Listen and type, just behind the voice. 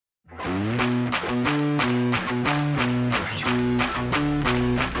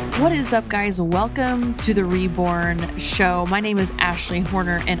What is up, guys? Welcome to the Reborn show. My name is Ashley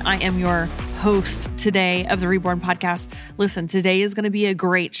Horner, and I am your host today of the Reborn podcast. Listen, today is going to be a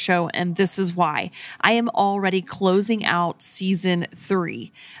great show, and this is why. I am already closing out season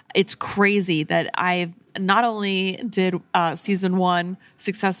 3. It's crazy that I've not only did season 1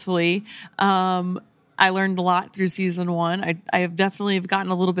 successfully, I learned a lot through season 1. I have definitely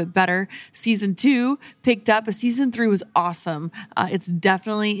gotten a little bit better. Season 2 picked up, but season 3 was awesome.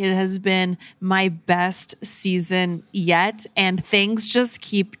 It has been my best season yet, and things just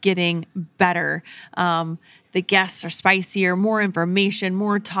keep getting better. The guests are spicier, more information,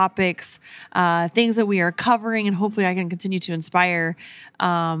 more topics, things that we are covering, and hopefully I can continue to inspire,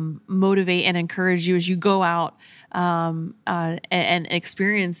 motivate, and encourage you as you go out and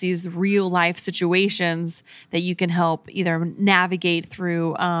experience these real life situations that you can help either navigate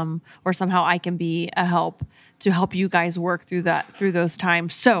through, or somehow I can be a help to help you guys work through those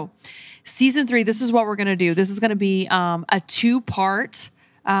times. So season 3, this is what we're going to do. This is going to be a 2-part.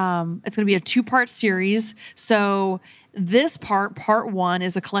 It's going to be a 2-part series. So this part 1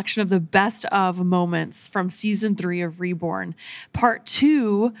 is a collection of the best of moments from season 3 of Reborn. Part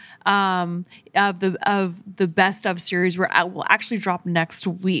 2 of the best of series will actually drop next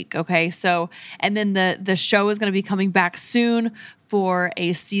week. Okay. So, and then the show is going to be coming back soon for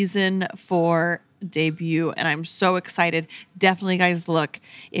a season 4 debut, and I'm so excited. Definitely, guys, look,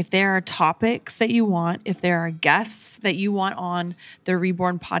 if there are topics that you want, if there are guests that you want on the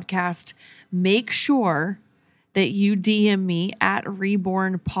Reborn podcast, make sure that you DM me at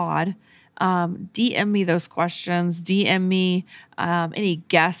Reborn Pod. DM me those questions. DM me any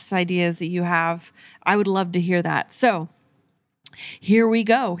guest ideas that you have. I would love to hear that. So here we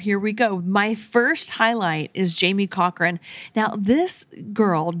go. My first highlight is Jamie Cochran. Now, this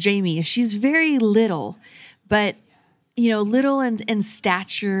girl, Jamie, she's very little, but little in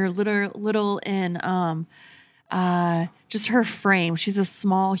stature, little in just her frame. She's a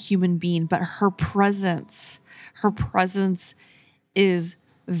small human being, but her presence is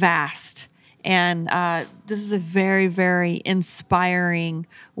vast. And this is a very, very inspiring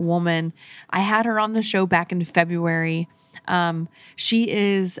woman. I had her on the show back in February. She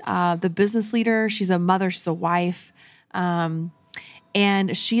is the business leader. She's a mother. She's a wife.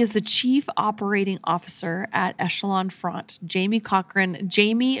 And she is the chief operating officer at Echelon Front. Jamie Cochran.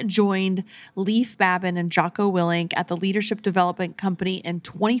 Jamie joined Leif Babin and Jocko Willink at the Leadership Development Company in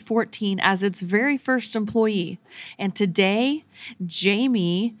 2014 as its very first employee. And today,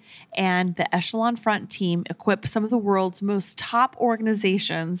 Jamie and the Echelon Front team equip some of the world's most top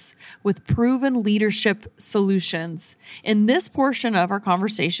organizations with proven leadership solutions. In this portion of our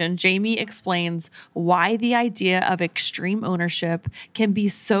conversation, Jamie explains why the idea of extreme ownership can be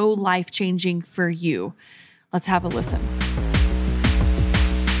so life-changing for you. Let's have a listen.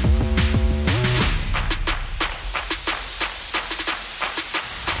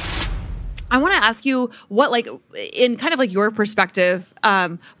 I want to ask you what, in kind of your perspective,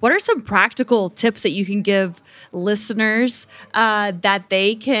 what are some practical tips that you can give listeners that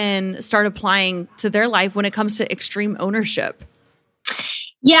they can start applying to their life when it comes to extreme ownership?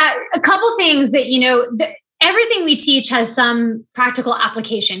 Yeah, a couple things that, everything we teach has some practical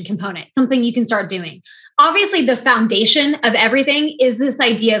application component, something you can start doing. Obviously, the foundation of everything is this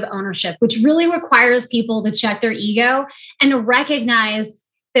idea of ownership, which really requires people to check their ego and to recognize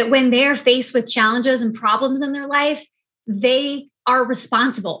that when they're faced with challenges and problems in their life, they are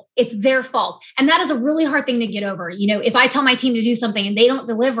responsible. It's their fault. And that is a really hard thing to get over. If I tell my team to do something and they don't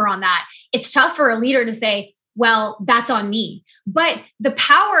deliver on that, it's tough for a leader to say, well, that's on me. But the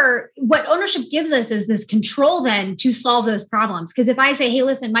power, what ownership gives us is this control then to solve those problems. Because if I say, hey,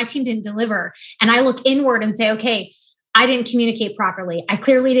 listen, my team didn't deliver, and I look inward and say, okay, I didn't communicate properly. I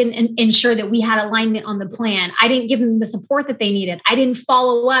clearly didn't ensure that we had alignment on the plan. I didn't give them the support that they needed. I didn't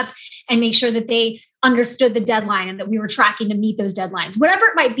follow up and make sure that they understood the deadline and that we were tracking to meet those deadlines. Whatever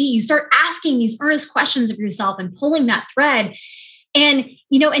it might be, you start asking these earnest questions of yourself and pulling that thread. And,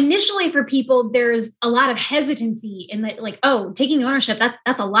 initially for people, there's a lot of hesitancy in that, taking ownership,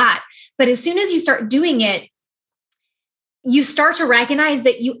 that's a lot. But as soon as you start doing it, you start to recognize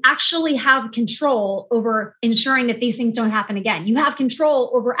that you actually have control over ensuring that these things don't happen again. You have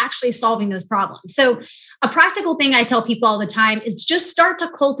control over actually solving those problems. So a practical thing I tell people all the time is just start to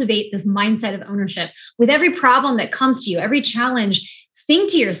cultivate this mindset of ownership. With every problem that comes to you, every challenge,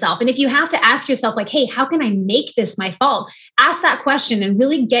 think to yourself. And if you have to ask yourself, hey, how can I make this my fault? Ask that question and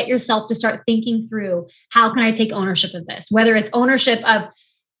really get yourself to start thinking through, how can I take ownership of this? Whether it's ownership of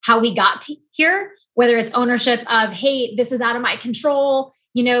how we got here, whether it's ownership of, hey, this is out of my control.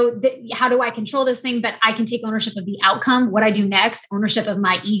 How do I control this thing? But I can take ownership of the outcome, what I do next, ownership of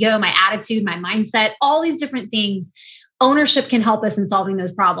my ego, my attitude, my mindset, all these different things. Ownership can help us in solving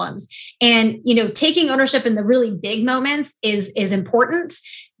those problems. And, taking ownership in the really big moments is important.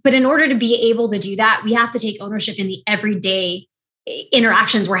 But in order to be able to do that, we have to take ownership in the everyday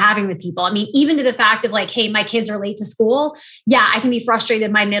interactions we're having with people. I mean, even to the fact of like, hey, my kids are late to school. Yeah, I can be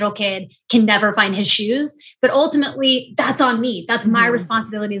frustrated. My middle kid can never find his shoes, but ultimately that's on me. That's my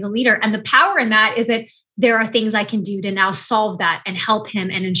responsibility as a leader. And the power in that is that there are things I can do to now solve that and help him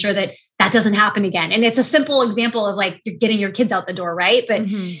and ensure that that doesn't happen again. And it's a simple example of like, you're getting your kids out the door, right? But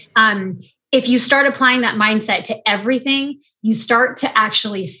if you start applying that mindset to everything, you start to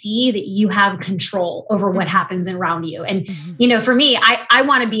actually see that you have control over what happens around you. And, for me, I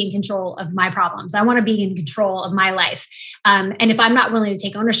want to be in control of my problems. I want to be in control of my life. And if I'm not willing to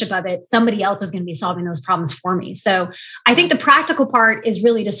take ownership of it, somebody else is going to be solving those problems for me. So I think the practical part is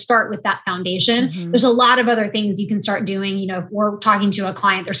really to start with that foundation. There's a lot of other things you can start doing. If we're talking to a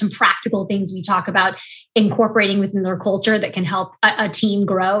client, there's some practical things we talk about incorporating within their culture that can help a team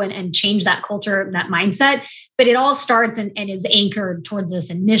grow and change that culture, that mindset. But it all starts and is anchored towards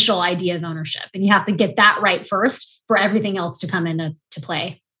this initial idea of ownership. And you have to get that right first for everything else to come into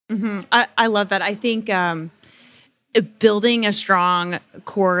play. I love that. I think building a strong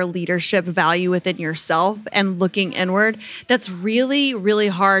core leadership value within yourself and looking inward, that's really, really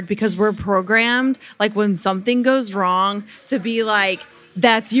hard because we're programmed, like when something goes wrong, to be like,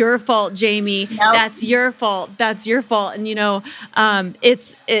 that's your fault, Jamie. Nope. That's your fault. That's your fault. And,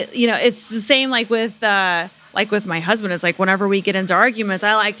 it's the same like with my husband. It's like whenever we get into arguments,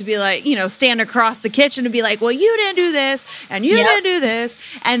 I like to be like, stand across the kitchen and be like, well, you didn't do this and you didn't do this.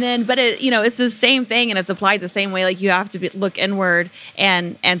 And then, but it, it's the same thing and it's applied the same way. Like you have to look inward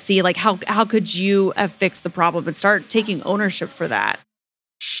and see like, how could you have fixed the problem and start taking ownership for that?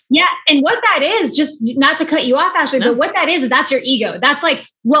 Yeah. And what that is, just not to cut you off, Ashley, but what that is that's your ego. That's like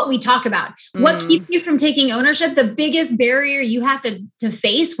what we talk about. What keeps you from taking ownership? The biggest barrier you have to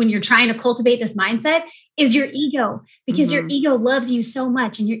face when you're trying to cultivate this mindset is your ego, because your ego loves you so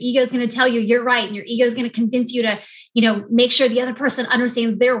much and your ego is going to tell you you're right. And your ego is going to convince you to, make sure the other person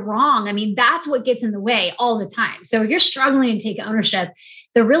understands they're wrong. I mean, that's what gets in the way all the time. So if you're struggling to take ownership,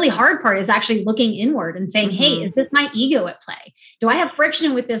 the really hard part is actually looking inward and saying, hey, is this my ego at play? Do I have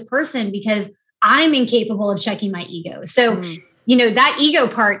friction with this person because I'm incapable of checking my ego? So, that ego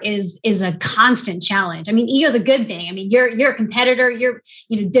part is a constant challenge. I mean, ego is a good thing. I mean, you're a competitor, you're,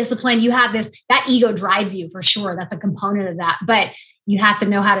 disciplined, you have that ego drives you for sure. That's a component of that, but you have to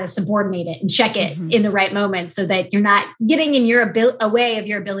know how to subordinate it and check it in the right moment so that you're not getting in a way of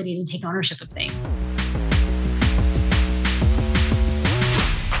your ability to take ownership of things.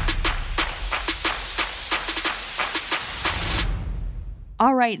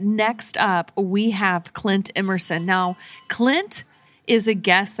 All right, next up, we have Clint Emerson. Now, Clint is a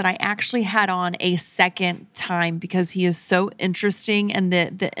guest that I actually had on a second time because he is so interesting, and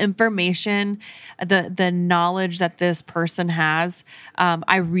the information, the knowledge that this person has,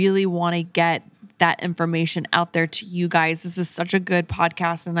 I really want to get that information out there to you guys. This is such a good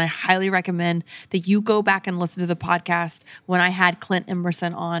podcast, and I highly recommend that you go back and listen to the podcast when I had Clint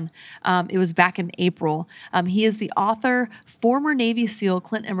Emerson on. It was back in April. He is the author. Former Navy SEAL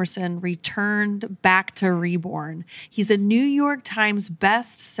Clint Emerson returned back to Reborn. He's a New York Times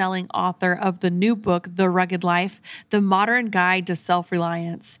best-selling author of the new book, The Rugged Life, The Modern Guide to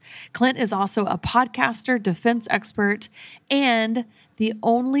Self-Reliance. Clint is also a podcaster, defense expert, and the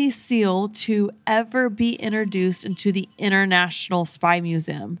only SEAL to ever be introduced into the International Spy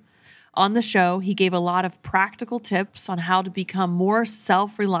Museum. On the show, he gave a lot of practical tips on how to become more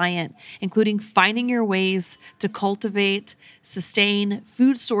self-reliant, including finding your ways to cultivate, sustain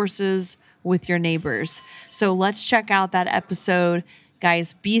food sources with your neighbors. So let's check out that episode.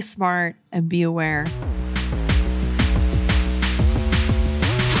 Guys, be smart and be aware.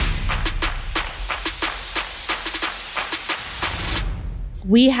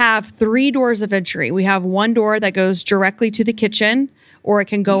 We have 3 doors of entry. We have one door that goes directly to the kitchen, or it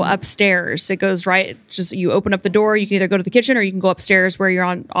can go upstairs. It goes right, just you open up the door, you can either go to the kitchen or you can go upstairs where you're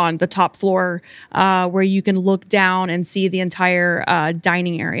on the top floor, where you can look down and see the entire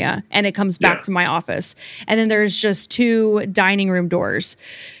dining area. And it comes back to my office. And then there's just 2 dining room doors.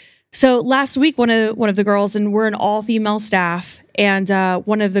 So last week, one of the girls, and we're an all-female staff, and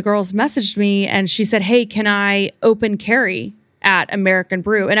one of the girls messaged me and she said, hey, can I open carry at American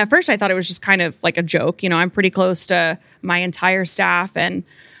Brew? And at first I thought it was just kind of like a joke. I'm pretty close to my entire staff. And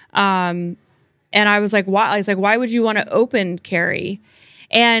I was like, why? I was like, why would you want to open carry?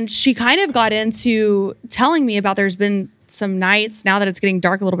 And she kind of got into telling me about there's been some nights now that it's getting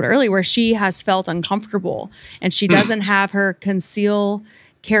dark a little bit early where she has felt uncomfortable and she doesn't have her conceal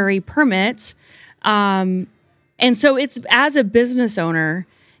carry permit. And so it's, as a business owner,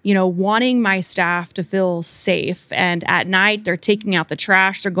 you know, wanting my staff to feel safe. And at night, they're taking out the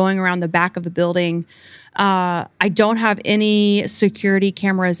trash. They're going around the back of the building. I don't have any security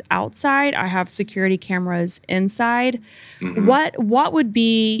cameras outside. I have security cameras inside. What would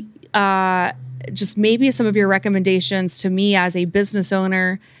be just maybe some of your recommendations to me as a business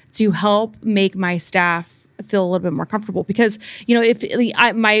owner to help make my staff feel a little bit more comfortable? Because, you know, if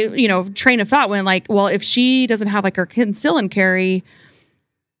my, you know, train of thought went like, well, if she doesn't have like her conceal and carry,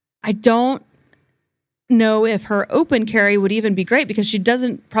 I don't know if her open carry would even be great because she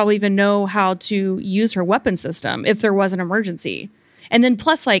doesn't probably even know how to use her weapon system if there was an emergency. And then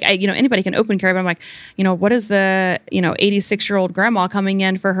plus, like, you know, anybody can open carry, but I'm like, you know, what is the, you know, 86-year-old grandma coming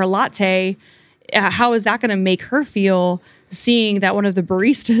in for her latte? How is that going to make her feel seeing that one of the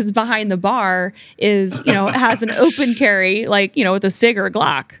baristas behind the bar is, you know, has an open carry, like, you know, with a cig or a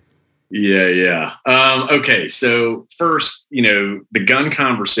Glock? Yeah. Okay. So first, you know, the gun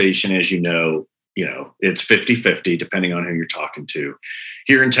conversation, as you know, it's 50-50 depending on who you're talking to.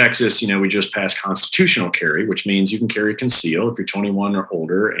 Here in Texas, you know, we just passed constitutional carry, which means you can carry conceal if you're 21 or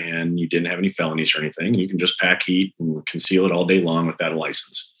older and you didn't have any felonies or anything. You can just pack heat and conceal it all day long without a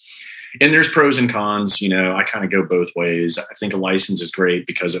license. And there's pros and cons. You know, I kind of go both ways. I think a license is great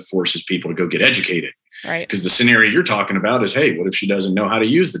because it forces people to go get educated. Right. Because the scenario you're talking about is, hey, what if she doesn't know how to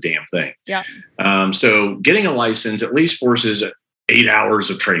use the damn thing? Yeah. So getting a license at least forces 8 hours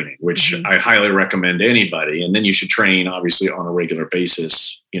of training, which I highly recommend to anybody. And then you should train, obviously, on a regular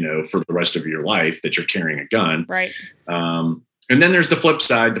basis, you know, for the rest of your life that you're carrying a gun. Right. And then there's the flip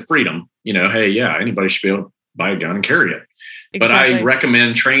side, the freedom. You know, hey, yeah, anybody should be able to buy a gun and carry it. Exactly. But I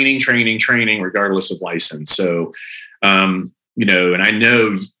recommend training, regardless of license. So, you know, and I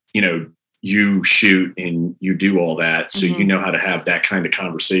know, you know, you shoot and you do all that. So you know how to have that kind of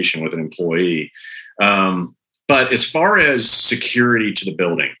conversation with an employee. But as far as security to the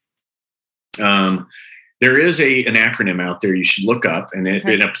building, there is an acronym out there you should look up, and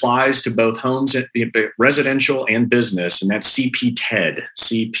it applies to both homes, residential and business, and that's CPTED,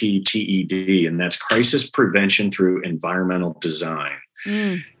 CPTED, and that's Crisis Prevention Through Environmental Design.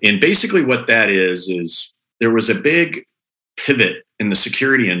 And basically what that is there was a big pivot in the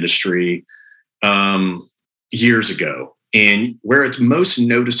security industry years ago. And where it's most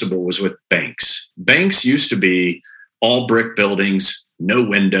noticeable was with banks. Banks used to be all brick buildings, no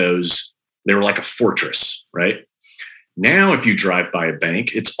windows. They were like a fortress, right? Now, if you drive by a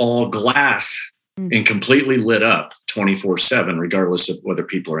bank, it's all glass and completely lit up 24/7, regardless of whether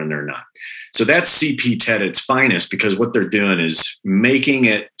people are in there or not. So that's CPTED at its finest, because what they're doing is making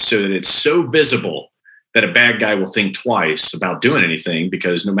it so that it's so visible that a bad guy will think twice about doing anything,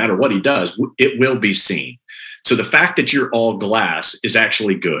 because no matter what he does, it will be seen. So the fact that you're all glass is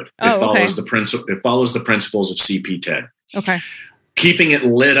actually good. It follows the principle. It follows the principles of CPTED. Okay. Keeping it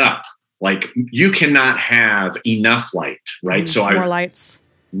lit up, like you cannot have enough light, right? So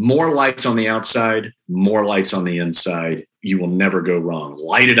more lights on the outside, more lights on the inside. You will never go wrong.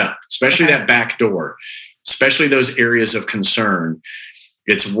 Light it up, especially that back door, especially those areas of concern.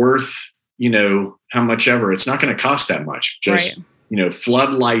 It's worth, you know, how much ever. It's not going to cost that much. Just you know,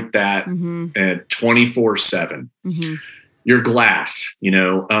 floodlight that at 24/7. Your glass, you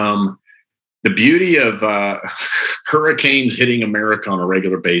know, the beauty of hurricanes hitting America on a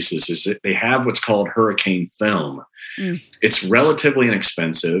regular basis is that they have what's called hurricane film. It's relatively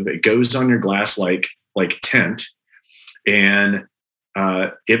inexpensive. It goes on your glass like tint, and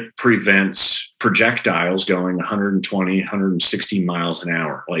it prevents projectiles going 120, 160 miles an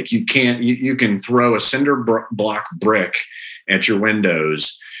hour. Like you can throw a cinder block brick at your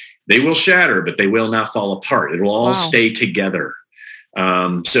windows. They will shatter, but they will not fall apart. It will all stay together.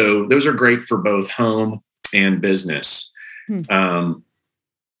 So those are great for both home and business. I've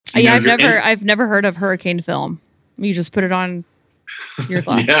never heard of hurricane film. You just put it on your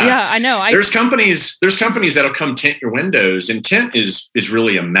glass. Yeah, I know. There's companies that'll come tint your windows, and tint is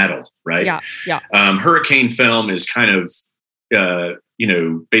really a metal, right? Yeah. Hurricane film is kind of, you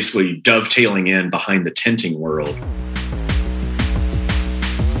know, basically dovetailing in behind the tinting world.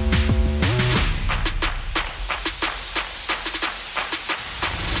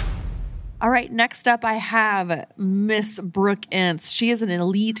 All right, next up I have Miss Brooke Ince. She is an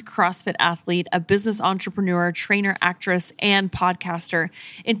elite CrossFit athlete, a business entrepreneur, trainer, actress, and podcaster.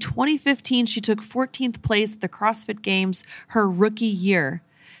 In 2015, she took 14th place at the CrossFit Games her rookie year.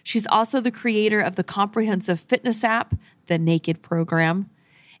 She's also the creator of the comprehensive fitness app, The Naked Program.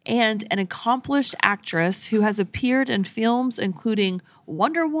 and an accomplished actress who has appeared in films including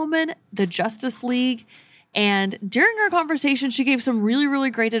Wonder Woman, The Justice League. And during our conversation, she gave some really, really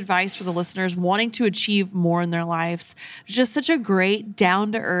great advice for the listeners wanting to achieve more in their lives. Just such a great,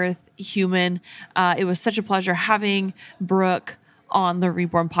 down-to-earth human. It was such a pleasure having Brooke on the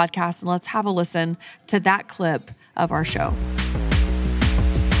Reborn podcast. And let's have a listen to that clip of our show.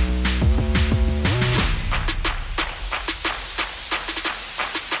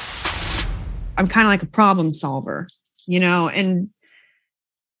 I'm kind of like a problem solver, and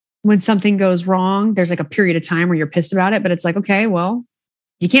when something goes wrong, there's like a period of time where you're pissed about it, but it's like, okay, well,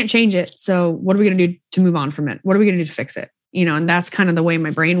 you can't change it. So what are we going to do to move on from it? What are we going to do to fix it? And that's kind of the way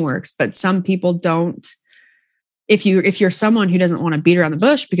my brain works. But some people don't. If you're someone who doesn't want to beat around the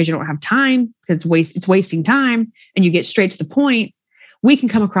bush because you don't have time, because it's wasting time, and you get straight to the point, we can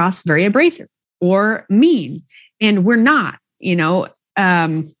come across very abrasive or mean, and we're not.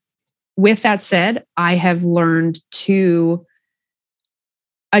 With that said, I have learned to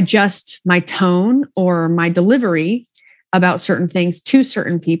adjust my tone or my delivery about certain things to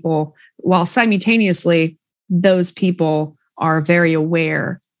certain people, while simultaneously those people are very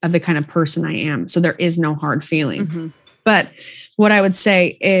aware of the kind of person I am. So there is no hard feelings. Mm-hmm. But what I would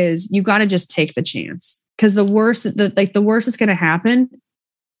say is you got to just take the chance, because the worst that's going to happen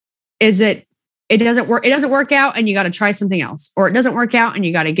is that it doesn't work out and you got to try something else, or it doesn't work out and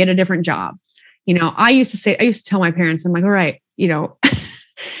you got to get a different job. I used to tell my parents, I'm like, all right,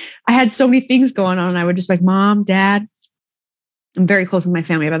 I had so many things going on. And I would just like, Mom, Dad, I'm very close with my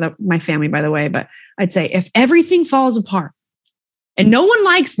family, by the way, but I'd say if everything falls apart and no one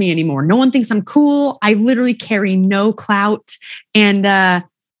likes me anymore, no one thinks I'm cool, I literally carry no clout, and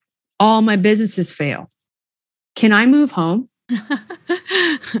all my businesses fail, can I move home?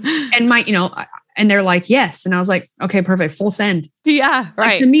 And they're like, yes. And I was like, okay, perfect. Full send. Yeah.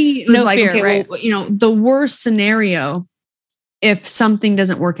 Right. Like, to me, it was like, fear, okay, right. Well, the worst scenario, if something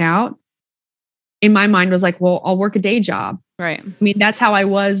doesn't work out, in my mind was like, well, I'll work a day job. Right. I mean, that's how I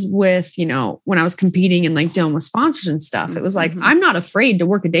was with, when I was competing and like dealing with sponsors and stuff. It was like, I'm not afraid to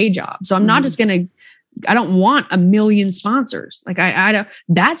work a day job. So I'm not just I don't want a million sponsors. Like I don't,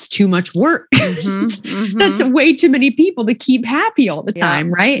 that's too much work. That's way too many people to keep happy all the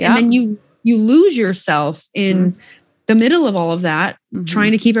time. Right. Yeah. And then you lose yourself in the middle of all of that,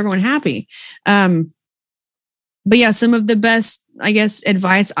 trying to keep everyone happy. But yeah, some of the best, I guess,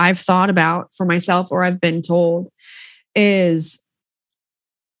 advice I've thought about for myself, or I've been told, is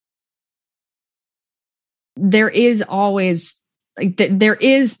there is always there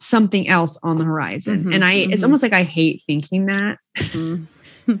is something else on the horizon. And it's almost like I hate thinking that.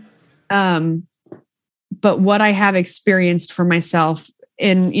 But what I have experienced for myself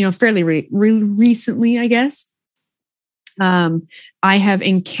in, fairly recently, I guess, I have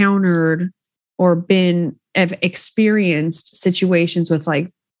encountered or have experienced situations with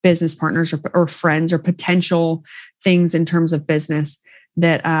like business partners or friends or potential things in terms of business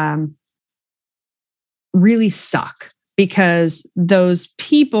that really suck, because those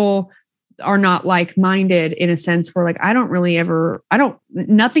people are not like-minded in a sense where like,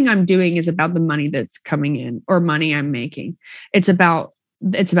 nothing I'm doing is about the money that's coming in or money I'm making. It's about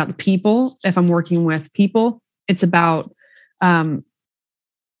the people. If I'm working with people, it's about,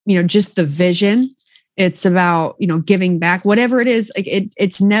 just the vision. It's about, giving back, whatever it is. Like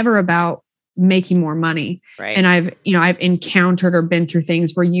it's never about making more money. Right. And I've encountered or been through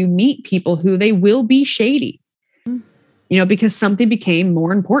things where you meet people who they will be shady, because something became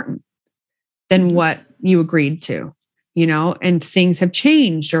more important than what you agreed to, and things have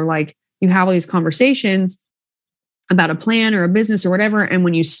changed, or like you have all these conversations about a plan or a business or whatever. And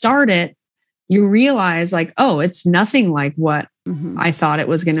when you start it, you realize like, oh, it's nothing like what I thought it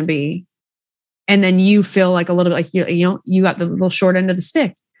was going to be. And then you feel like a little bit like, you got the little short end of the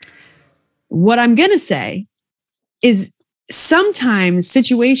stick. What I'm going to say is sometimes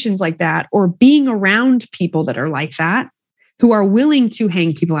situations like that, or being around people that are like that, who are willing to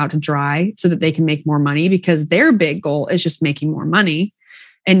hang people out to dry so that they can make more money, because their big goal is just making more money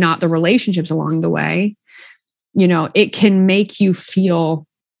and not the relationships along the way. It can make you feel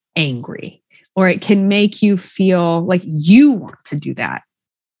angry, or it can make you feel like you want to do that.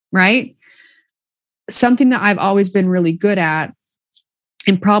 Right. Something that I've always been really good at,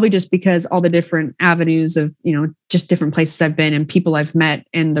 and probably just because all the different avenues of, just different places I've been and people I've met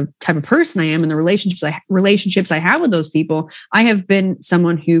and the type of person I am and the relationships I have with those people, I have been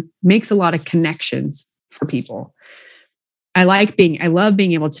someone who makes a lot of connections for people. I love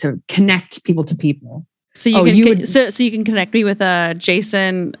being able to connect people to people. So you can connect me with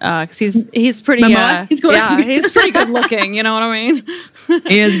Jason because he's pretty he's pretty good looking. You know what I mean?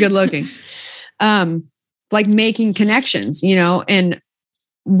 He is good looking. Like making connections, and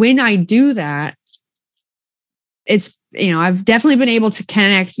when I do that, it's I've definitely been able to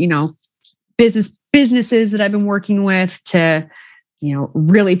connect businesses that I've been working with to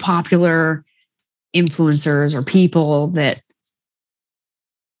really popular influencers or people that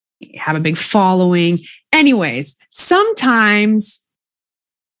have a big following. Anyways, sometimes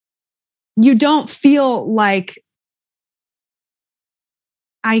you don't feel like,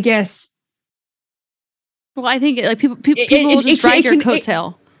 I guess. Well, I think like people will just ride your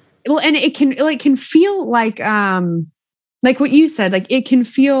coattail. And it can feel like what you said, like it can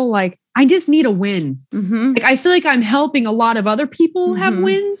feel like I just need a win. Mm-hmm. Like I feel like I'm helping a lot of other people have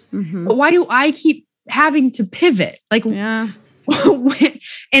wins, but why do I keep having to pivot? Like, yeah.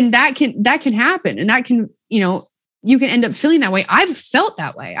 And that can happen, and that can, you can end up feeling that way. I've felt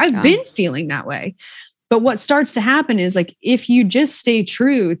that way. I've been feeling that way. But what starts to happen is like, if you just stay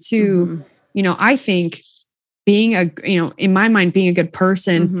true to, I think being in my mind, being a good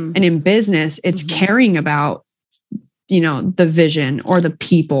person and in business, it's caring about, the vision or the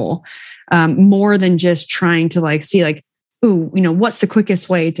people, more than just trying to like, see like, ooh, what's the quickest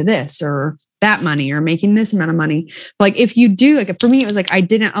way to this or that money or making this amount of money. Like if you do, like for me, it was like, I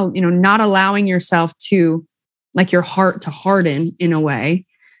didn't, not allowing yourself to like your heart to harden in a way.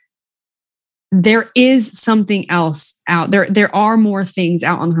 There is something else out there. There are more things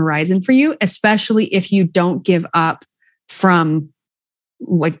out on the horizon for you, especially if you don't give up from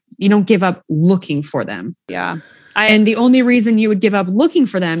like, you don't give up looking for them. Yeah. And the only reason you would give up looking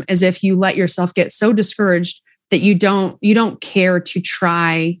for them is if you let yourself get so discouraged that you don't care to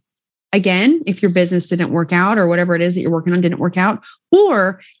try again, if your business didn't work out or whatever it is that you're working on didn't work out,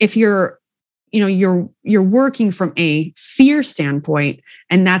 or if you're working from a fear standpoint,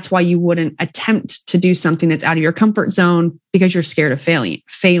 and that's why you wouldn't attempt to do something that's out of your comfort zone because you're scared of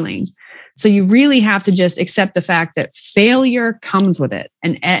failing. So you really have to just accept the fact that failure comes with it,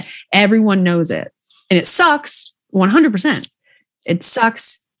 and everyone knows it, and it sucks 100%. It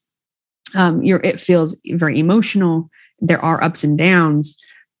sucks. It feels very emotional. There are ups and downs.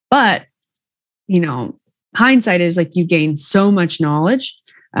 But, hindsight is like you gain so much knowledge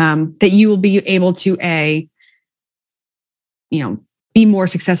that you will be able to be more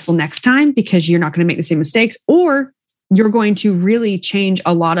successful next time because you're not going to make the same mistakes, or you're going to really change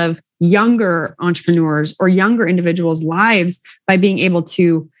a lot of younger entrepreneurs or younger individuals' lives by being able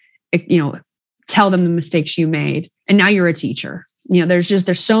to, tell them the mistakes you made. And now you're a teacher.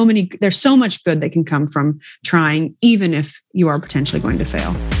 There's so much good that can come from trying, even if you are potentially going to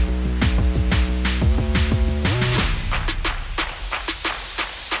fail.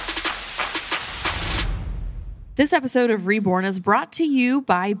 This episode of Reborn is brought to you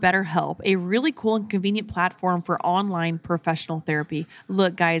by BetterHelp, a really cool and convenient platform for online professional therapy.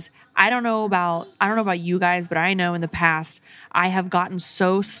 Look, guys, I don't know about you guys, but I know in the past I have gotten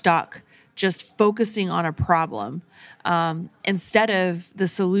so stuck just focusing on a problem instead of the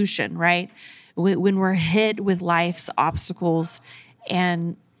solution, right? When we're hit with life's obstacles,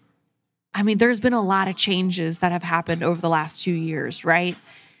 and I mean, there's been a lot of changes that have happened over the last 2 years, right?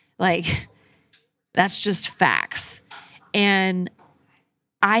 Like, that's just facts. And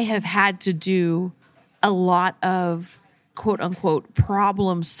I have had to do a lot of quote unquote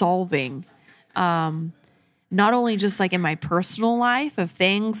problem solving, not only just like in my personal life of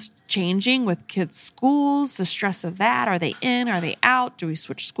things changing with kids' schools, the stress of that. Are they in? Are they out? Do we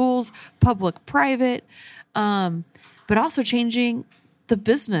switch schools, public, private? But also changing the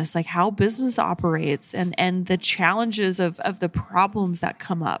business, like how business operates and the challenges of the problems that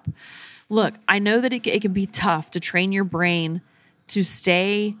come up. Look, I know that it can be tough to train your brain to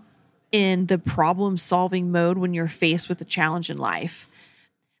stay in the problem-solving mode when you're faced with a challenge in life.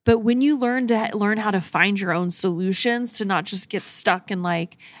 But when you learn how to find your own solutions, to not just get stuck in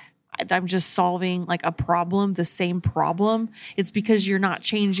like, I'm just solving like a problem, the same problem, it's because you're not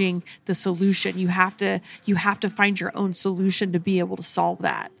changing the solution. You have to find your own solution to be able to solve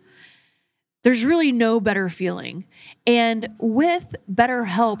that. There's really no better feeling. And with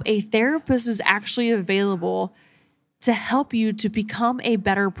BetterHelp, a therapist is actually available to help you to become a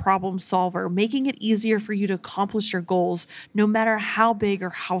better problem solver, making it easier for you to accomplish your goals, no matter how big or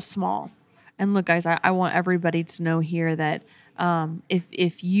how small. And look, guys, I want everybody to know here that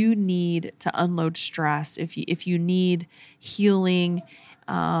if you need to unload stress, if you need healing,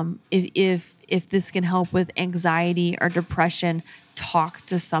 if this can help with anxiety or depression, talk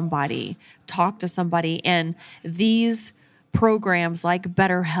to somebody. And these programs like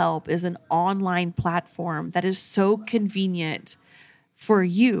BetterHelp is an online platform that is so convenient for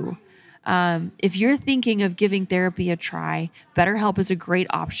you. If you're thinking of giving therapy a try, BetterHelp is a great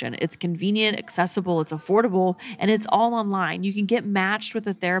option. It's convenient, accessible, it's affordable, and it's all online. You can get matched with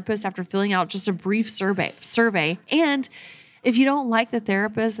a therapist after filling out just a brief survey. And if you don't like the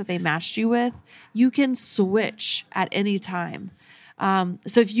therapist that they matched you with, you can switch at any time.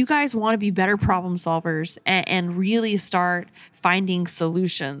 So if you guys want to be better problem solvers and really start finding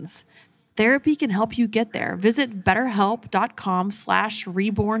solutions, therapy can help you get there. Visit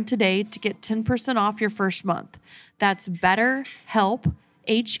betterhelp.com/reborn today to get 10% off your first month. That's BetterHelp,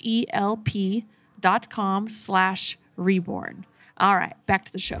 HELP.com/reborn. All right, back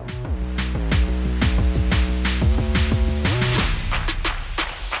to the show.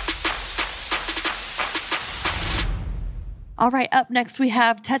 All right, up next we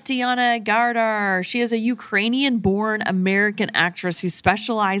have Tatiana Gardar. She is a Ukrainian-born American actress who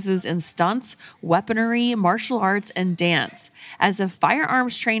specializes in stunts, weaponry, martial arts, and dance. As a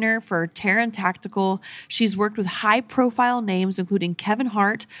firearms trainer for Terran Tactical, she's worked with high-profile names including Kevin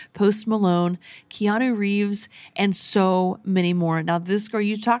Hart, Post Malone, Keanu Reeves, and so many more. Now, this girl,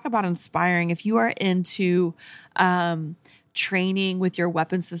 you talk about inspiring. If you are into training with your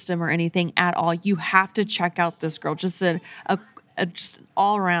weapon system or anything at all, you have to check out this girl. Just just an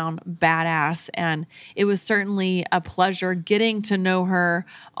all-around badass. And it was certainly a pleasure getting to know her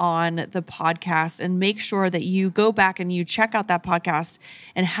on the podcast. And make sure that you go back and you check out that podcast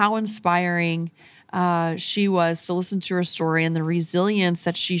and how inspiring she was to listen to her story and the resilience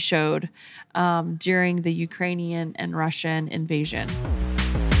that she showed during the Ukrainian and Russian invasion.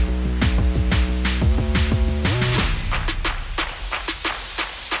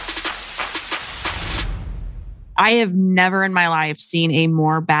 I have never in my life seen a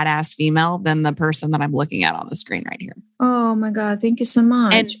more badass female than the person that I'm looking at on the screen right here. Oh my God. Thank you so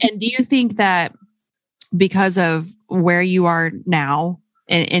much. And do you think that because of where you are now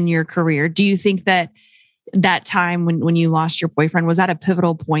in your career, do you think that time when you lost your boyfriend, was that a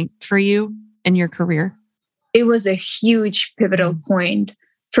pivotal point for you in your career? It was a huge pivotal point.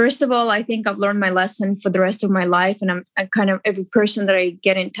 First of all, I think I've learned my lesson for the rest of my life. And I'm kind of, every person that I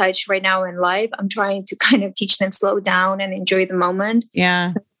get in touch right now in life, I'm trying to kind of teach them slow down and enjoy the moment.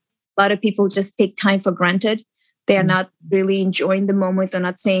 Yeah. A lot of people just take time for granted. They are not really enjoying the moment. They're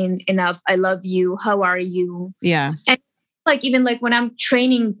not saying enough, I love you. How are you? Yeah. And even when I'm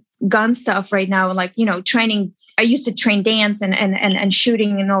training gun stuff right now, training, I used to train dance and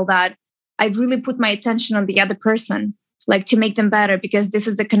shooting and all that. I've really put my attention on the other person, to make them better, because this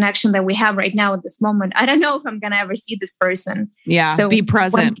is the connection that we have right now at this moment. I don't know if I'm going to ever see this person. Yeah. So be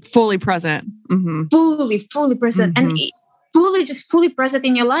present, fully present. Mm-hmm. Fully present. Mm-hmm. And fully present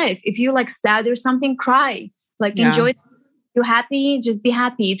in your life. If you're sad or something, cry, enjoy it. You're happy, just be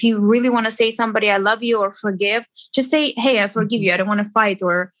happy. If you really want to say somebody, I love you, or forgive, just say, hey, I forgive you. I don't want to fight,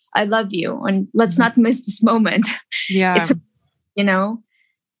 or I love you. And let's not miss this moment. Yeah.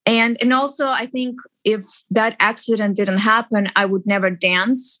 And also I think if that accident didn't happen, I would never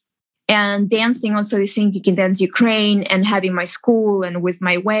dance. And dancing also, you think you can dance Ukraine, and having my school and with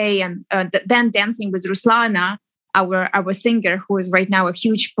my way, and then dancing with Ruslana, our singer, who is right now a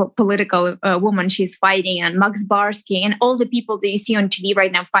huge political woman. She's fighting, and Max Barsky and all the people that you see on TV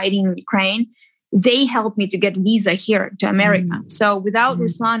right now fighting in Ukraine. They helped me to get visa here to America. Mm-hmm. So without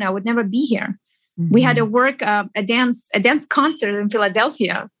Ruslana, I would never be here. Mm-hmm. We had to work a dance concert in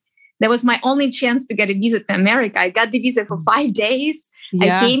Philadelphia. That was my only chance to get a visa to America. I got the visa for 5 days.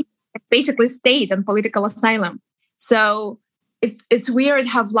 Yeah. I came, basically stayed on political asylum. So it's weird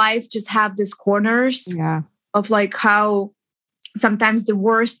how life just have these corners of how sometimes the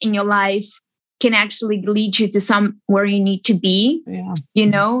worst in your life can actually lead you to somewhere you need to be. Yeah.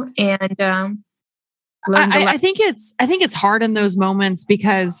 And I think it's hard in those moments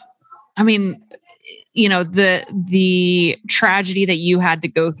because, the tragedy that you had to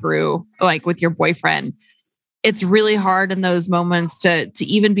go through, with your boyfriend, it's really hard in those moments to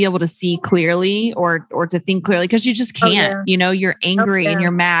even be able to see clearly or to think clearly, because you just can't. You're angry and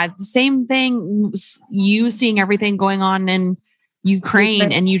you're mad. Same thing, you seeing everything going on in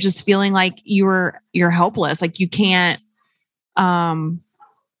Ukraine and you just feeling like you're helpless, you can't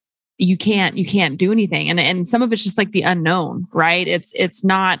do anything, and some of it's just the unknown, right? It's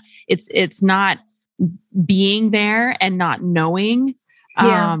not being there and not knowing.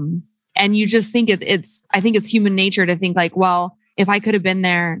 And you just think I think it's human nature to think well, if I could have been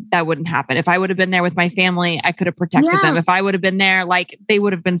there, that wouldn't happen. If I would have been there with my family, I could have protected them. If I would have been there, they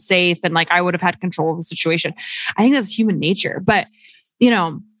would have been safe and I would have had control of the situation. I think that's human nature, but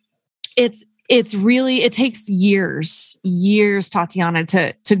it's it takes years, Tatiana,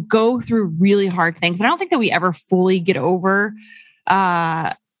 to go through really hard things. And I don't think that we ever fully get over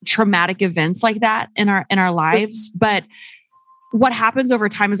traumatic events like that in our lives. But what happens over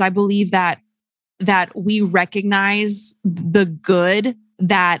time is I believe that we recognize the good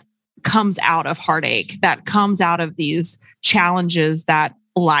that comes out of heartache, that comes out of these challenges that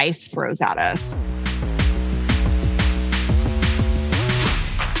life throws at us.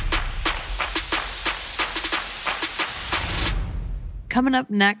 Coming up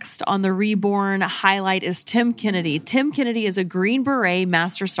next on the Reborn highlight is Tim Kennedy. Tim Kennedy is a Green Beret,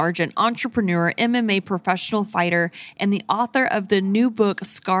 Master Sergeant, entrepreneur, MMA professional fighter, and the author of the new book,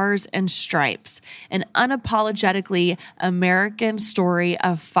 Scars and Stripes, an unapologetically American story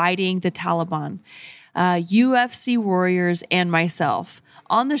of fighting the Taliban, UFC warriors, and myself.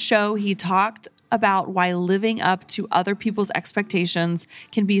 On the show, he talked about why living up to other people's expectations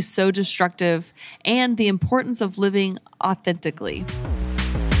can be so destructive and the importance of living authentically.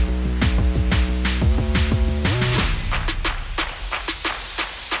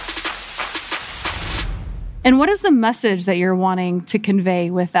 And what is the message that you're wanting to convey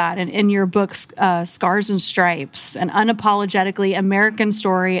with that? And in your book, Scars and Stripes, an unapologetically American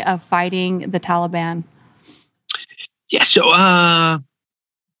story of fighting the Taliban. Yeah, so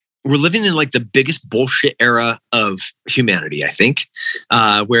we're living in like the biggest bullshit era of humanity, I think,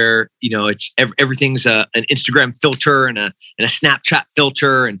 where, it's everything's an Instagram filter and a Snapchat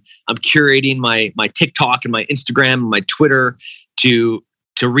filter. And I'm curating my TikTok and my Instagram and my Twitter to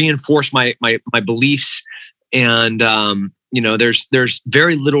reinforce my beliefs. And, there's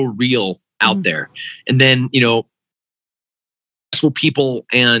very little real out there. And then, successful people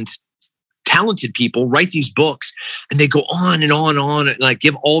and talented people write these books and they go on and on and on and like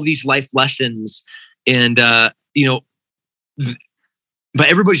give all these life lessons. And, but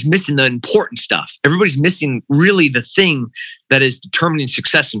everybody's missing the important stuff. Everybody's missing really the thing that is determining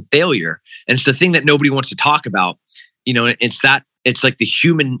success and failure. And it's the thing that nobody wants to talk about. It's like the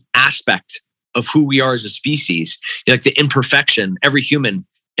human aspect of who we are as a species, like the imperfection, every human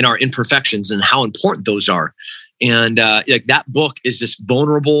in our imperfections and how important those are. And like that book is this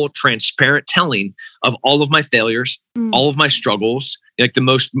vulnerable, transparent telling of all of my failures, all of my struggles, like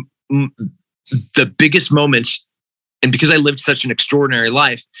the biggest moments. And because I lived such an extraordinary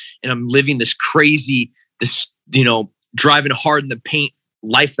life and I'm living this crazy, driving hard in the paint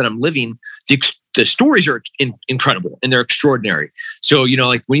life that I'm living, the stories are incredible and they're extraordinary. So,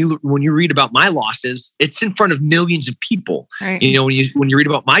 like when you read about my losses, it's in front of millions of people. Right. When you read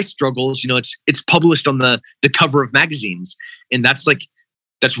about my struggles, it's published on the cover of magazines. And that's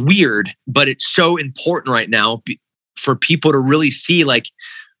weird, but it's so important right now for people to really see, like,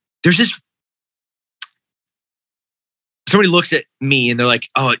 there's this, somebody looks at me and they're like,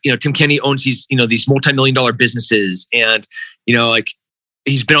 oh, Tim Kennedy owns these multi-million-dollar businesses. And,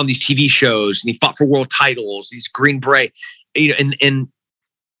 he's been on these TV shows and he fought for world titles. He's Green Beret, and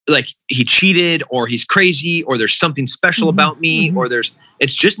like he cheated or he's crazy or there's something special about me or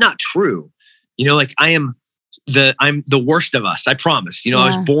it's just not true. I'm the worst of us. I promise. I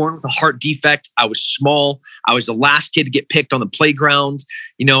was born with a heart defect. I was small. I was the last kid to get picked on the playground.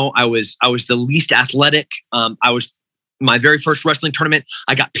 I was the least athletic. I was my very first wrestling tournament.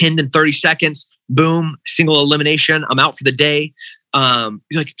 I got pinned in 30 seconds. Boom, single elimination. I'm out for the day.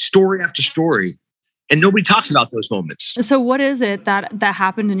 Like story after story, and nobody talks about those moments. So what is it that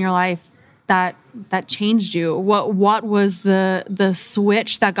happened in your life that changed you? What was the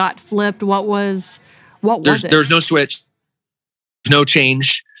switch that got flipped? What was it? There's no switch. There's no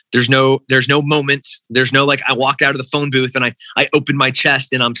change. There's no moment. There's no, like, I walked out of the phone booth and I opened my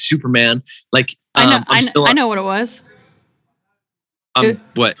chest and I'm Superman. Like, I know what it was.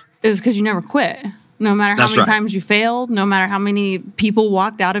 What? It was because you never quit. No matter how many times you failed, no matter how many people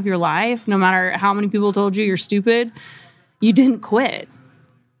walked out of your life, no matter how many people told you you're stupid, you didn't quit.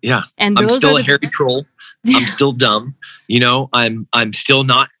 Yeah. And I'm still a hairy troll. I'm still dumb. I'm still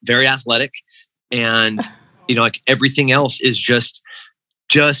not very athletic. And, like everything else is just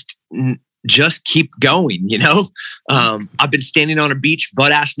keep going, I've been standing on a beach,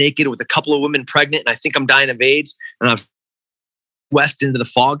 butt ass naked with a couple of women pregnant, and I think I'm dying of AIDS. And I've west into the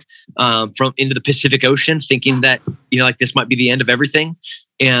fog, into the Pacific Ocean, thinking that, like this might be the end of everything.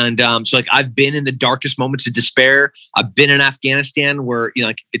 And so like I've been in the darkest moments of despair. I've been in Afghanistan where,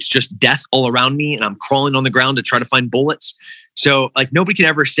 like it's just death all around me and I'm crawling on the ground to try to find bullets. So like nobody can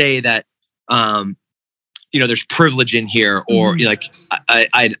ever say that, there's privilege in here or like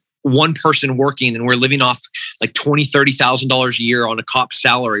I one person working and we're living off like $20,000-$30,000 a year on a cop's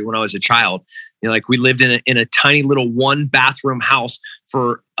salary when I was a child. You know, like we lived in a tiny little 1-bathroom house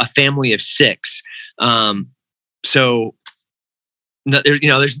for a family of 6. So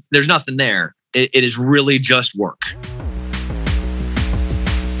there's nothing there. It is really just work.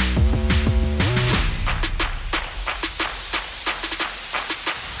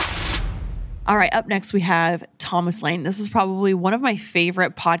 All right, up next we have Thomas Lane. This was probably one of my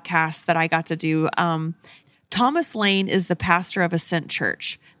favorite podcasts that I got to do. Thomas Lane is the pastor of Ascent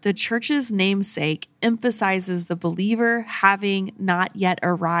Church. The church's namesake emphasizes the believer having not yet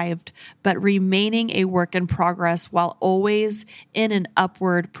arrived, but remaining a work in progress while always in an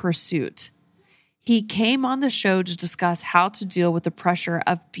upward pursuit. He came on the show to discuss how to deal with the pressure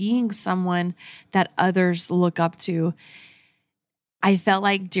of being someone that others look up to. I felt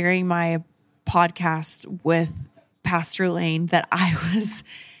like during my podcast with Pastor Lane that I was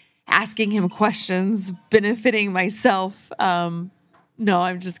asking him questions benefiting myself. No,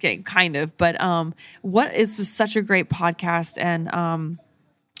 I'm just kidding, kind of. But what is just such a great podcast. And,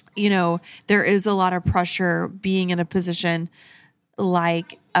 there is a lot of pressure being in a position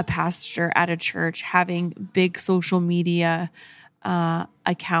like a pastor at a church, having big social media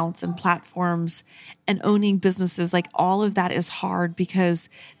accounts and platforms and owning businesses. Like all of that is hard because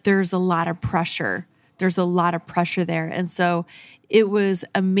there's a lot of pressure. There's a lot of pressure there. And so it was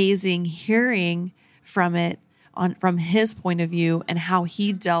amazing hearing from his point of view and how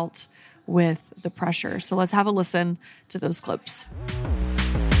he dealt with the pressure. So let's have a listen to those clips.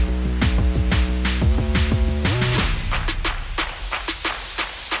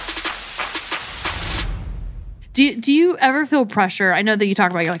 Do you ever feel pressure? I know that you talk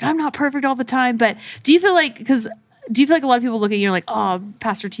about, you're like, I'm not perfect all the time, but do you feel like a lot of people look at you and like, oh,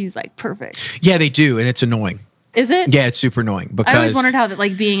 Pastor T's like perfect? Yeah, they do. And it's annoying. Is it? Yeah, it's super annoying because I always wondered how that,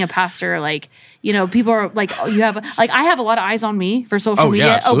 like being a pastor, like, people are like, oh, you have, like, I have a lot of eyes on me for social media.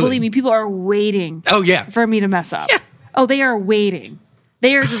 Yeah, absolutely. Oh, believe me, people are waiting. Oh, yeah. For me to mess up. Yeah. Oh, they are waiting.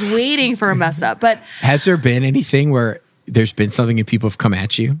 They are just waiting for a mess up. But has there been anything where there's been something and people have come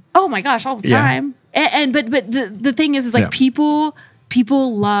at you? Oh my gosh, all the time. And but the thing is like people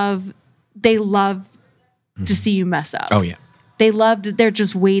love to see you mess up. Oh yeah. They're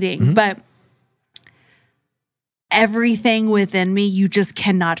just waiting. Mm-hmm. But everything within me, you just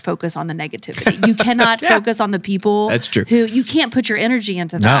cannot focus on the negativity. You cannot focus on the people. That's true. Who you can't put your energy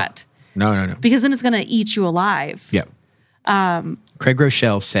into that. No. Because then it's going to eat you alive. Yeah. Craig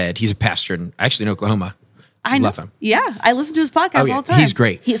Rochelle said, he's a pastor in Oklahoma. I love him. Yeah, I listen to his podcast all the time. He's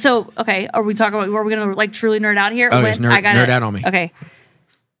great. Okay, are we talking about? Are we going to like truly nerd out here? Oh, nerd out on me. Okay,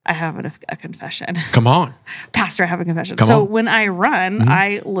 I have a confession. Come on, Pastor, I have a confession. Come on. When I run,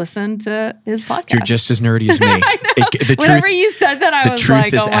 I listen to his podcast. You're just as nerdy as me. Whenever you said that, I was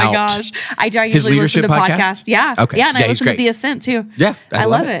like, oh my gosh. I usually listen to podcasts. Yeah. Okay. Yeah, and I listen to The Ascent too. Yeah, I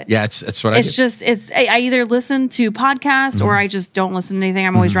love it. Yeah, that's what I do. I either listen to podcasts or I just don't listen to anything.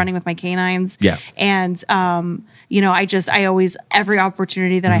 I'm always running with my canines. Yeah. And I always, every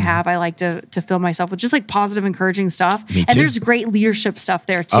opportunity that I have, I like to fill myself with just like positive, encouraging stuff. Me too. And there's great leadership stuff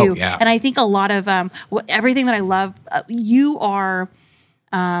there too. Oh, yeah. And I think a lot of everything that I love, you are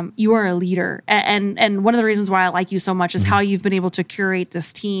a leader. And one of the reasons why I like you so much is how you've been able to curate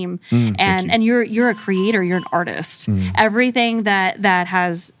this team. And you're a creator, you're an artist. Everything that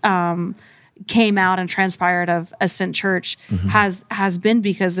has came out and transpired of Ascent Church has been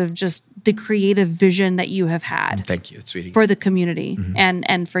because of just the creative vision that you have had. Thank you, sweetie. For the community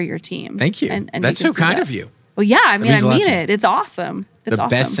and for your team. Thank you. And that's so kind of you. Well, yeah, I mean it. It's awesome. It's the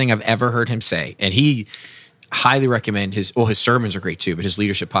best thing I've ever heard him say. And he highly recommend his sermons are great too, but his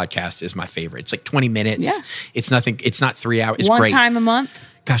leadership podcast is my favorite. It's like 20 minutes. Yeah. It's nothing. It's not 3 hours. It's one great. time a month.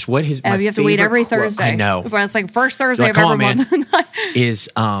 Gosh, what his, you have to wait every Thursday. I know. Well, it's like first Thursday of every month. Is,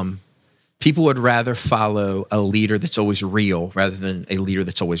 people would rather follow a leader that's always real rather than a leader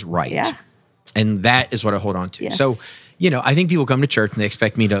that's always right. Yeah. And that is what I hold on to. Yes. So, I think people come to church and they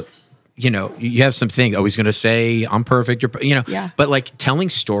expect me to, you have something, he's going to say, I'm perfect. But like telling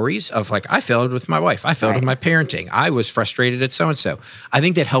stories of like, I failed with my wife. I failed with my parenting. I was frustrated at so-and-so. I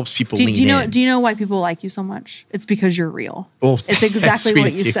think that helps people lean in. Do you know why people like you so much? It's because you're real. Well, it's exactly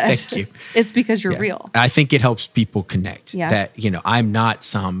what you said. Thank you. It's because you're real. I think it helps people connect that, I'm not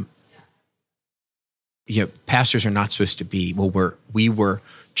some, pastors are not supposed to be, we were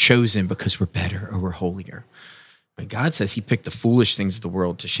chosen because we're better or we're holier. When God says he picked the foolish things of the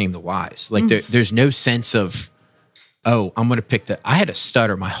world to shame the wise. Like there's no sense of, I'm going to pick I had a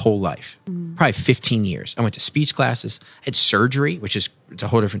stutter my whole life, probably 15 years. I went to speech classes, had surgery, which is it's a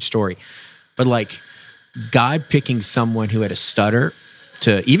whole different story. But like God picking someone who had a stutter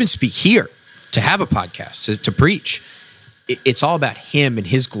to even speak here, to have a podcast, to preach, it's all about him and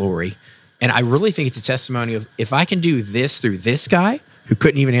his glory. And I really think it's a testimony of, if I can do this through this guy who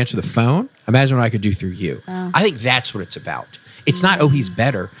couldn't even answer the phone, imagine what I could do through you. I think that's what it's about. It's not, oh, he's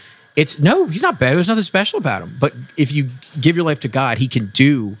better. It's, no, he's not better. There's nothing special about him. But if you give your life to God, he can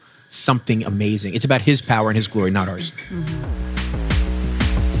do something amazing. It's about his power and his glory, not ours.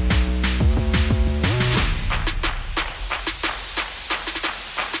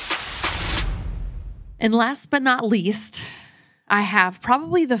 And last but not least, I have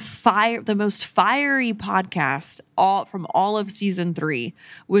probably the most fiery podcast from all of season 3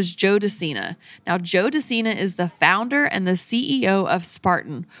 was Joe DeCina. Now, Joe DeCina is the founder and the CEO of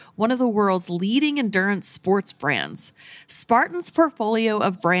Spartan, one of the world's leading endurance sports brands. Spartan's portfolio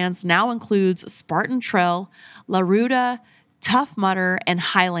of brands now includes Spartan Trail, La Ruta, Tough Mudder, and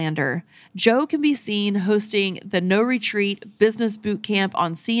Highlander. Joe can be seen hosting the No Retreat Business Boot Camp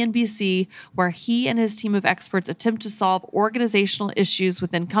on CNBC, where he and his team of experts attempt to solve organizational issues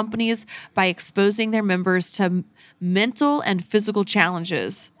within companies by exposing their members to mental and physical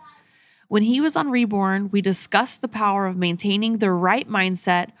challenges. When he was on Reborn, we discussed the power of maintaining the right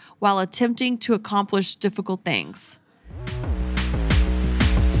mindset while attempting to accomplish difficult things.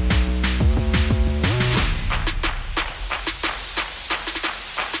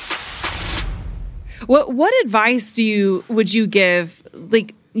 What advice would you give?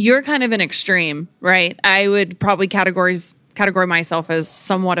 Like, you're kind of an extreme, right? I would probably categorize myself as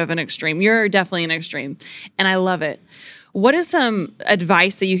somewhat of an extreme. You're definitely an extreme, and I love it. What is some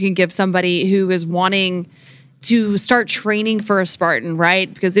advice that you can give somebody who is wanting to start training for a Spartan,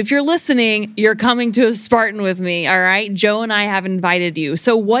 right? Because if you're listening, you're coming to a Spartan with me, all right? Joe and I have invited you.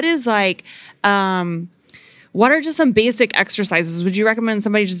 So what is what are just some basic exercises? Would you recommend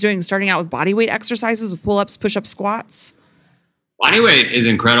somebody just starting out with body weight exercises with pull-ups, push-ups, squats? Body weight is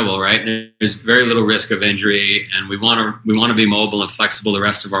incredible, right? There's very little risk of injury, and we want to be mobile and flexible the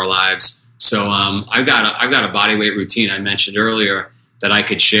rest of our lives. So I've got a body weight routine I mentioned earlier that I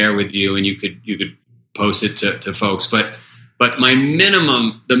could share with you, and you could post it to folks. But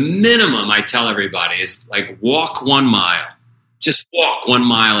the minimum I tell everybody is like walk 1 mile. Just walk 1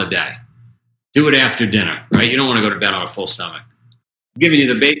 mile a day. Do it after dinner, right? You don't want to go to bed on a full stomach. I'm giving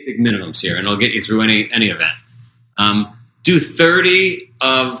you the basic minimums here, and I'll get you through any event. Do 30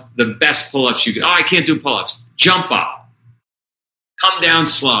 of the best pull-ups you can. Oh, I can't do pull-ups. Jump up. Come down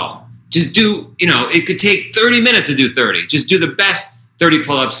slow. Just do, it could take 30 minutes to do 30. Just do the best 30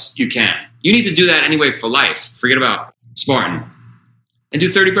 pull-ups you can. You need to do that anyway for life. Forget about Spartan. And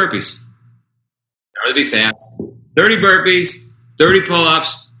do 30 burpees. Don't be fast. 30 burpees, 30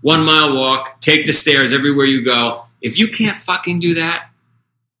 pull-ups, 1 mile walk, take the stairs everywhere you go. If you can't fucking do that,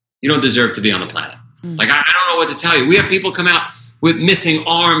 you don't deserve to be on the planet. Like, I don't know what to tell you. We have people come out with missing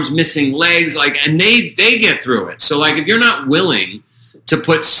arms, missing legs, and they get through it. So, if you're not willing to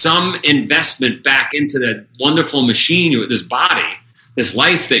put some investment back into that wonderful machine, this body, this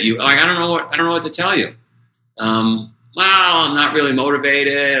life that you, I don't know what to tell you. Well, I'm not really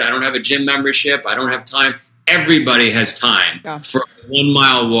motivated. I don't have a gym membership. I don't have time. Everybody has time for a 1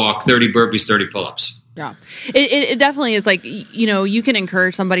 mile walk, 30 burpees, 30 pull-ups. Yeah. It definitely is you can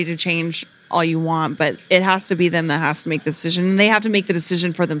encourage somebody to change all you want, but it has to be them that has to make the decision, and they have to make the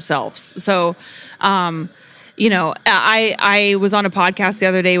decision for themselves. So, I was on a podcast the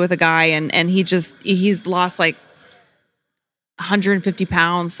other day with a guy, and he's lost 150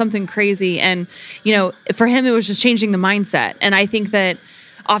 pounds, something crazy. And, for him, it was just changing the mindset. And I think that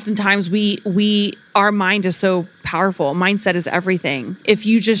oftentimes our mind is so powerful. Mindset is everything. If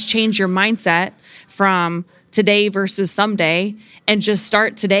you just change your mindset from today versus someday, and just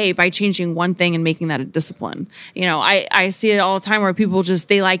start today by changing one thing and making that a discipline. I see it all the time where people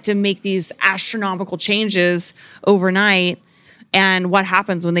they like to make these astronomical changes overnight. And what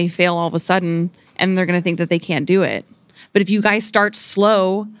happens when they fail all of a sudden, and they're going to think that they can't do it. But if you guys start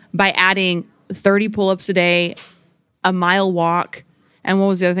slow by adding 30 pull-ups a day, a mile walk, and what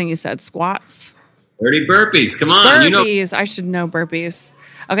was the other thing you said? Squats? 30 burpees. Come on. Burpees. I should know burpees.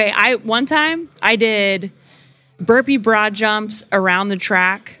 Okay. One time I did burpee broad jumps around the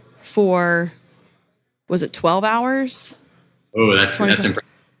track for, was it 12 hours? Oh, that's impressive.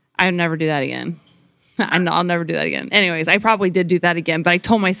 I'll never do that again. I'll never do that again. Anyways, I probably did do that again, but I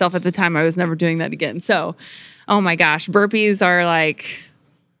told myself at the time I was never doing that again. So, oh my gosh, burpees are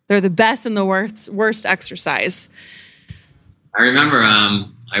they're the best and the worst exercise. I remember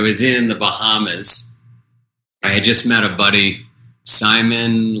I was in the Bahamas. I had just met a buddy,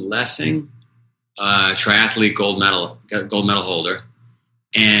 Simon Lessing, triathlete gold medal holder.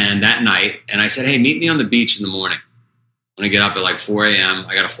 And that night, and I said, hey, meet me on the beach in the morning. I'm going to get up at 4 a.m.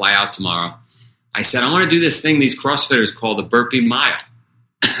 I got to fly out tomorrow. I said, I want to do this thing these CrossFitters call the burpee mile.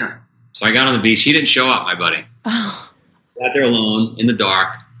 So So I got on the beach. He didn't show up, my buddy. Got there alone in the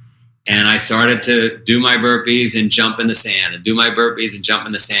dark. And I started to do my burpees and jump in the sand and do my burpees and jump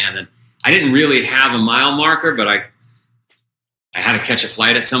in the sand. And I didn't really have a mile marker, but I had to catch a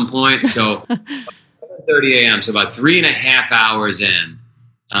flight at some point. So 7:30 a.m., so about 3.5 hours in.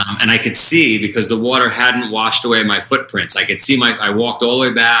 And I could see, because the water hadn't washed away my footprints. I could see I walked all the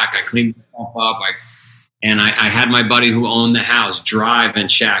way back. I cleaned myself up. I had my buddy who owned the house drive and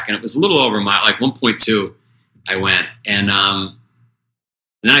check. And it was a little over a mile, like 1.2 I went. And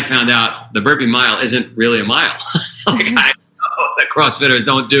then I found out the burpee mile isn't really a mile. Like, I know that CrossFitters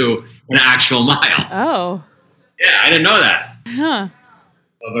don't do an actual mile. Oh. Yeah, I didn't know that. Huh.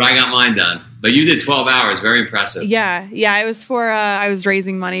 But I got mine done. But you did 12 hours. Very impressive. Yeah. It was for, I was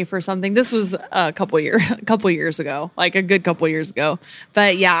raising money for something. This was a couple years ago, like a good couple years ago.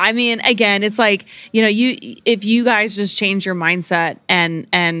 But yeah, I mean, again, it's like, if you guys just change your mindset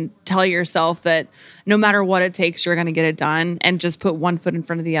and tell yourself that no matter what it takes, you're going to get it done, and just put one foot in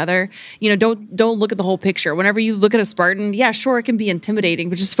front of the other. Don't look at the whole picture. Whenever you look at a Spartan, yeah, sure, it can be intimidating,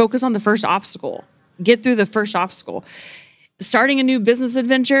 but just focus on the first obstacle. Get through the first obstacle. Starting a new business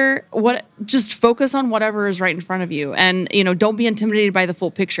adventure, just focus on whatever is right in front of you. And, don't be intimidated by the full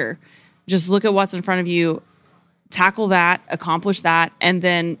picture. Just look at what's in front of you, tackle that, accomplish that, and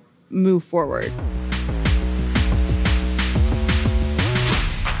then move forward.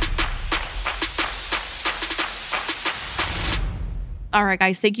 All right,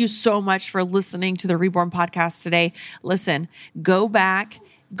 guys, thank you so much for listening to the Reborn podcast today. Listen, go back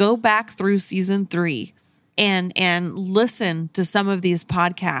through season 3. And listen to some of these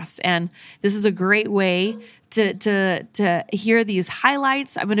podcasts. And this is a great way to hear these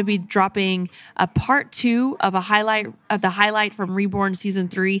highlights. I'm going to be dropping a part 2 of the highlight from Reborn season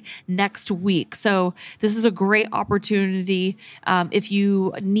 3 next week. So this is a great opportunity. If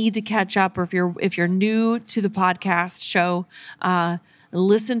you need to catch up, or if you're new to the podcast show,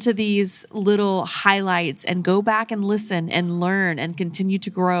 listen to these little highlights and go back and listen and learn and continue to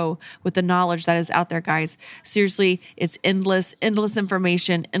grow with the knowledge that is out there, guys. Seriously, it's endless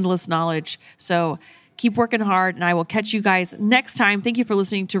information, endless knowledge. So keep working hard, and I will catch you guys next time. Thank you for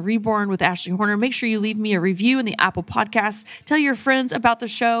listening to Reborn with Ashley Horner. Make sure you leave me a review in the Apple Podcast. Tell your friends about the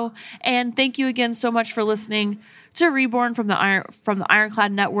show. And thank you again so much for listening to Reborn from the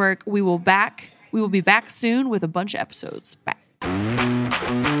Ironclad Network. We will be back soon with a bunch of episodes. Bye.